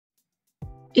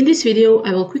In this video,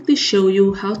 I will quickly show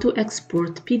you how to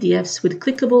export PDFs with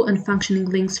clickable and functioning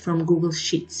links from Google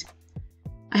Sheets.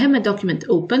 I have my document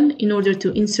open. In order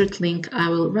to insert link, I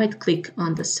will right-click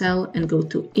on the cell and go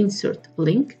to Insert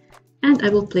Link, and I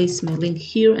will place my link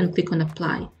here and click on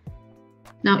Apply.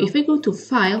 Now, if I go to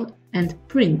File and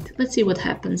Print, let's see what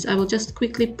happens. I will just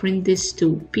quickly print this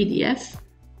to PDF.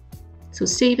 So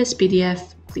Save as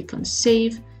PDF, click on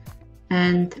Save.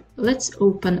 And let's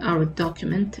open our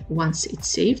document once it's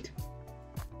saved.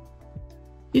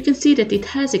 You can see that it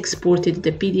has exported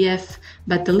the PDF,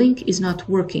 but the link is not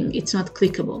working, it's not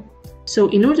clickable. So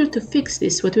in order to fix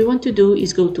this, what we want to do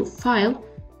is go to File,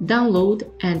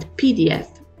 Download and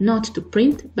PDF, not to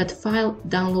print, but File,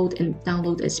 Download and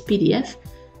Download as PDF.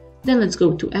 Then let's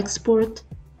go to Export.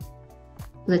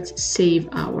 Let's save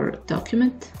our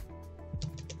document.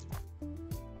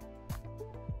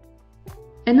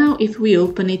 And now if we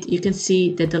open it, you can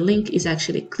see that the link is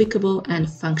actually clickable and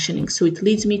functioning, so it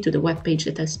leads me to the web page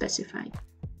that I specified.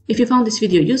 If you found this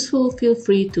video useful, feel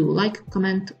free to like,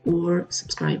 comment, or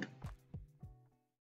subscribe.